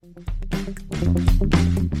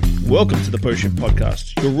Welcome to the Post Shift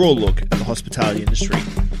Podcast, your raw look at the hospitality industry,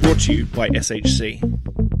 brought to you by SHC.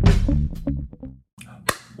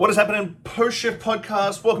 What is happening, Post Shift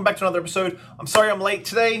Podcast? Welcome back to another episode. I'm sorry I'm late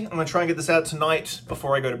today. I'm going to try and get this out tonight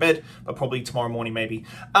before I go to bed, but probably tomorrow morning maybe.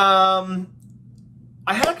 I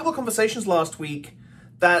had a couple of conversations last week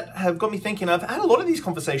that have got me thinking. I've had a lot of these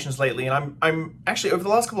conversations lately, and I'm actually, over the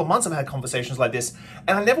last couple of months, I've had conversations like this,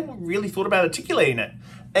 and I never really thought about articulating it.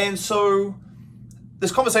 And so this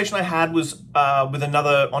conversation I had was with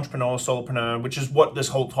another entrepreneur, solopreneur, which is what this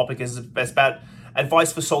whole topic is. It's about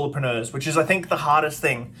advice for solopreneurs, which is, I think, the hardest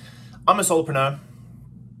thing. I'm a solopreneur.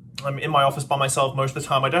 I'm in my office by myself most of the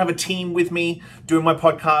time. I don't have a team with me doing my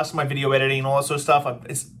podcast, my video editing, all that sort of stuff.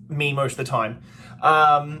 It's me most of the time.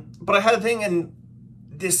 But I had a thing, and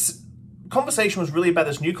this conversation was really about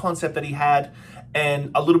this new concept that he had and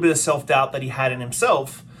a little bit of self-doubt that he had in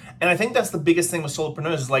himself. And I think that's the biggest thing with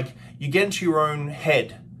solopreneurs is, like, you get into your own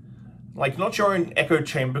head, like, not your own echo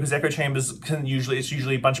chamber, because echo chambers it's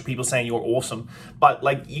usually a bunch of people saying you're awesome, but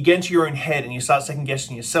like, you get into your own head and you start second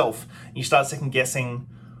guessing yourself, and you start second guessing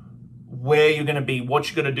where you're going to be, what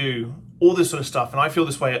you're going to do, all this sort of stuff. And I feel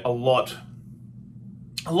this way a lot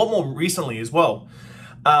more recently as well.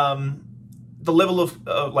 The level of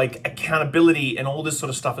like accountability and all this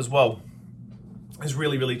sort of stuff as well is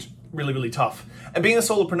really tough. And being a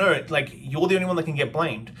solopreneur, like, you're the only one that can get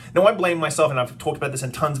blamed. Now, I blame myself, and I've talked about this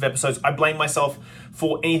in tons of episodes. I blame myself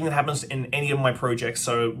for anything that happens in any of my projects.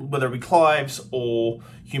 So whether it be Clive's or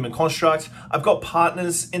Human Construct, I've got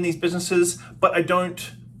partners in these businesses, but I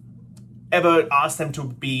don't ever ask them to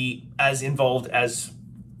be as involved, as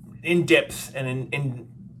in depth and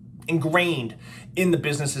ingrained in the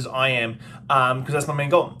business as I am, because that's my main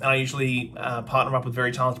goal. And I usually partner up with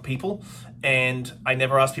very talented people, and I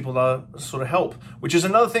never ask people to sort of help, which is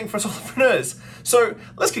another thing for solopreneurs. So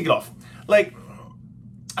let's kick it off. Like,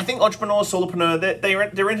 I think entrepreneur, solopreneur,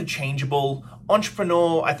 they're interchangeable.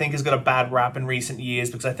 Entrepreneur, I think, has got a bad rap in recent years,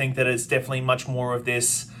 because I think that it's definitely much more of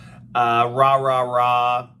this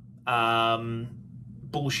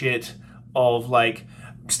bullshit of, like,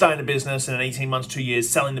 starting a business and in 18 months, 2 years,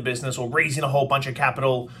 selling the business or raising a whole bunch of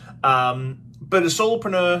capital. But a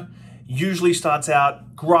solopreneur usually starts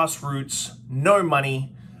out grassroots, no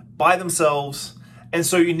money, by themselves. And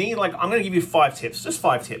so you need, like, I'm going to give you 5 tips, just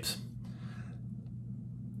 5 tips.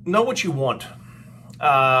 Know what you want.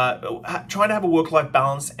 Trying to have a work-life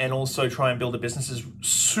balance and also try and build a business is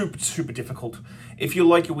super difficult. If you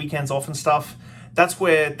like your weekends off and stuff, that's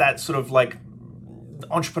where that sort of, like,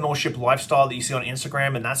 entrepreneurship lifestyle that you see on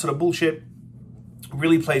Instagram and that sort of bullshit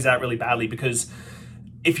really plays out really badly, because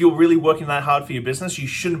if you're really working that hard for your business, you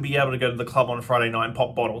shouldn't be able to go to the club on a Friday night and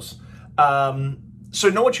pop bottles. So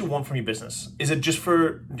know what you want from your business. Is it just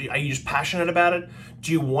are you just passionate about it?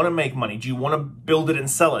 Do you want to make money? Do you want to build it and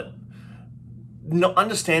sell it? No,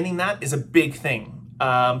 understanding that is a big thing.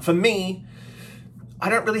 For me, I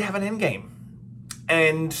don't really have an end game.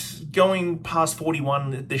 And going past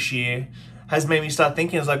 41 this year has made me start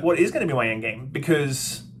thinking, it's like, what is going to be my end game?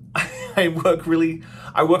 Because I work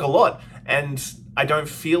a lot, and I don't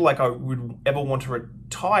feel like I would ever want to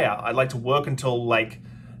retire. I'd like to work until, like,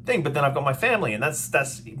 thing, but then I've got my family, and that's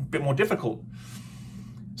a bit more difficult.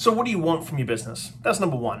 So what do you want from your business? That's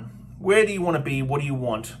number one. Where do you want to be? What do you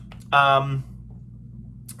want?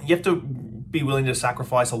 You have to be willing to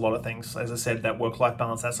sacrifice a lot of things. As I said, that work-life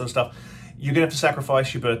balance, that sort of stuff. You're going to have to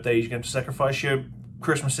sacrifice your birthdays. You're going to have to sacrifice your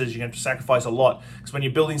Christmases. You're going to have to sacrifice a lot, because when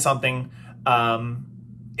you're building something,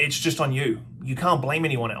 it's just on you. You can't blame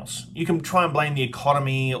anyone else. You can try and blame the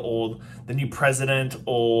economy or the new president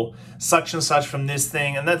or such and such from this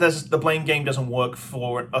thing, and that's the blame game doesn't work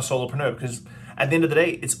for a solopreneur, because at the end of the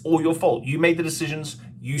day, it's all your fault. You made the decisions,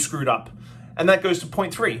 you screwed up. And that goes to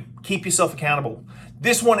point 3, keep yourself accountable.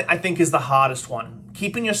 This one, I think, is the hardest one.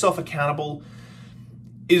 Keeping yourself accountable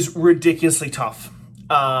is ridiculously tough.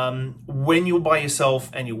 When you're by yourself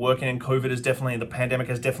and you're working, and the pandemic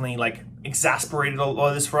has definitely, like, exasperated a lot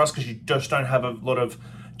of this for us, because you just don't have a lot of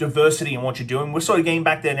diversity in what you're doing. We're sort of getting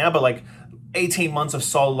back there now, but, like, 18 months of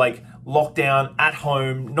solid, like, lockdown, at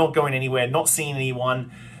home, not going anywhere, not seeing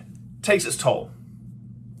anyone, takes its toll.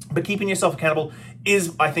 But keeping yourself accountable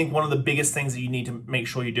is, I think, one of the biggest things that you need to make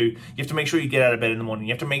sure you do. You have to make sure you get out of bed in the morning.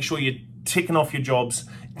 You have to make sure you're ticking off your jobs,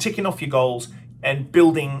 ticking off your goals, and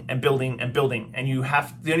building and building and building. And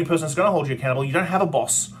the only person that's going to hold you accountable, you don't have a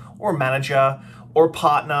boss or a manager or a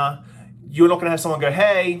partner. You're not going to have someone go,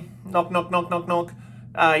 hey, knock, knock, knock, knock, knock.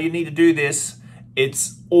 You need to do this.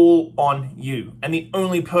 It's all on you. And the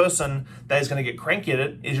only person that is going to get cranky at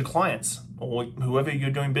it is your clients or whoever you're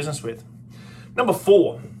doing business with. Number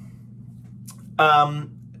 4,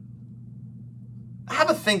 have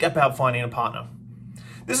a think about finding a partner.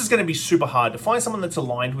 This is going to be super hard to find someone that's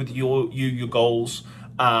aligned with your goals,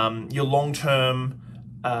 your long-term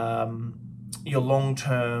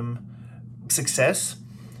success.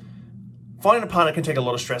 Finding a partner can take a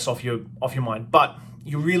lot of stress off your mind, but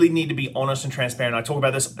you really need to be honest and transparent. I talk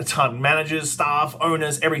about this a ton. Managers, staff,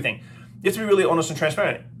 owners, everything. You have to be really honest and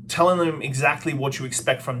transparent, telling them exactly what you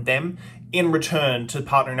expect from them in return to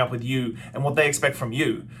partnering up with you and what they expect from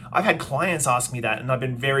you. I've had clients ask me that, and I've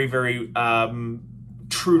been very, very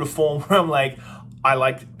true to form where I'm like, I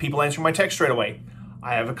like people answering my text straight away.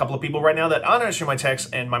 I have a couple of people right now that aren't answering my texts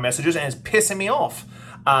and my messages, and it's pissing me off.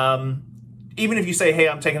 Even if you say, hey,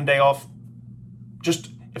 I'm taking a day off, just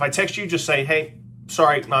if I text you, just say, hey,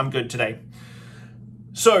 sorry, no, I'm good today.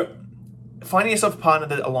 So finding yourself a partner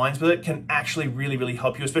that aligns with it can actually really, really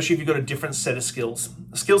help you, especially if you've got a different set of skills.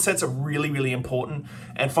 Skill sets are really, really important,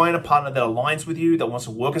 and finding a partner that aligns with you, that wants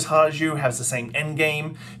to work as hard as you, has the same end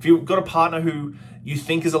game. If you've got a partner who you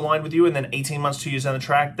think is aligned with you, and then 18 months, 2 years down the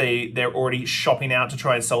track, they're already shopping out to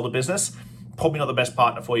try and sell the business, probably not the best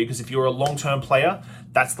partner for you, because if you're a long-term player,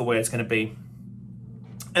 that's the way it's going to be.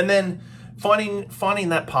 And then finding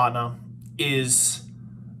that partner is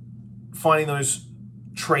finding those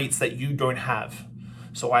traits that you don't have.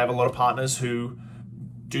 So I have a lot of partners who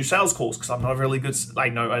do sales calls because I'm not a really good, I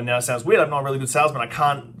know it sounds weird, I'm not a really good salesman. I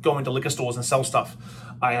can't go into liquor stores and sell stuff.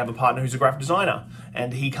 I have a partner who's a graphic designer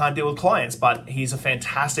and he can't deal with clients, but he's a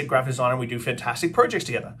fantastic graphic designer and we do fantastic projects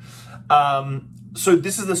together. So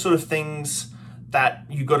this is the sort of things that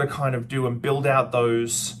you got to kind of do and build out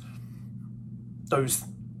those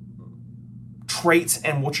traits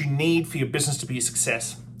and what you need for your business to be a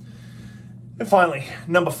success. And finally,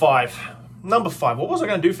 number five. What was I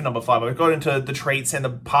going to do for number 5? I got into the traits and the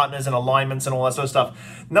partners and alignments and all that sort of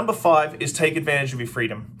stuff. Number 5 is take advantage of your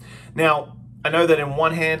freedom. Now, I know that in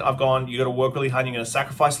one hand, I've gone, you got to work really hard, you're going to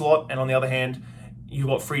sacrifice a lot. And on the other hand, you've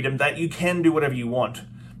got freedom that you can do whatever you want.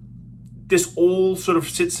 This all sort of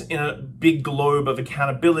sits in a big globe of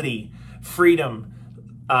accountability, freedom,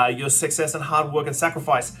 your success and hard work and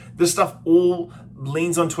sacrifice. This stuff all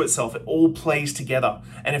leans onto itself. It all plays together.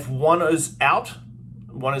 And if one is out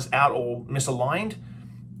or misaligned,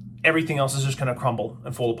 everything else is just going to crumble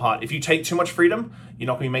and fall apart. If you take too much freedom, you're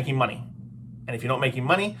not going to be making money. And if you're not making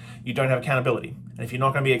money, you don't have accountability. And if you're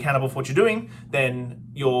not going to be accountable for what you're doing, then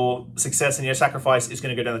your success and your sacrifice is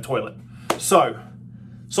going to go down the toilet. So,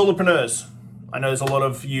 solopreneurs, I know there's a lot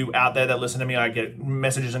of you out there that listen to me. I get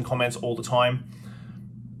messages and comments all the time.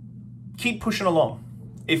 Keep pushing along.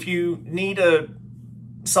 If you need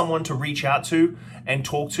someone to reach out to and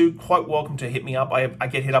talk to, quite welcome to hit me up. I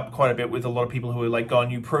get hit up quite a bit with a lot of people who are like going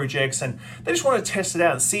new projects and they just want to test it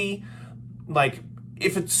out and see like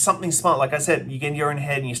if it's something smart. Like I said, you get in your own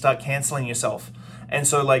head and you start canceling yourself. And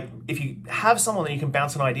so like if you have someone that you can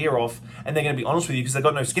bounce an idea off and they're going to be honest with you because they've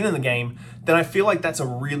got no skin in the game, then I feel like that's a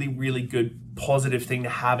really, really good positive thing to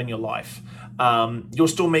have in your life. You're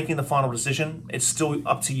still making the final decision. It's still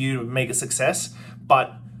up to you to make a success,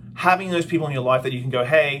 but having those people in your life that you can go,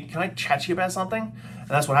 hey, can I chat to you about something? And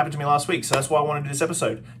that's what happened to me last week. So that's why I wanted to do this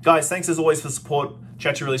episode. Guys, thanks as always for the support.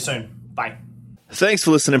 Chat to you really soon. Bye. Thanks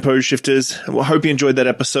for listening, Pose Shifters. I hope you enjoyed that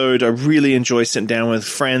episode. I really enjoy sitting down with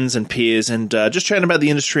friends and peers and just chatting about the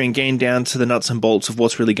industry and getting down to the nuts and bolts of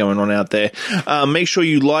what's really going on out there. Make sure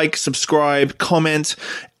you like, subscribe, comment,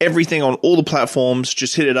 everything on all the platforms.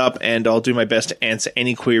 Just hit it up and I'll do my best to answer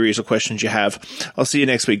any queries or questions you have. I'll see you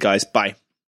next week, guys. Bye.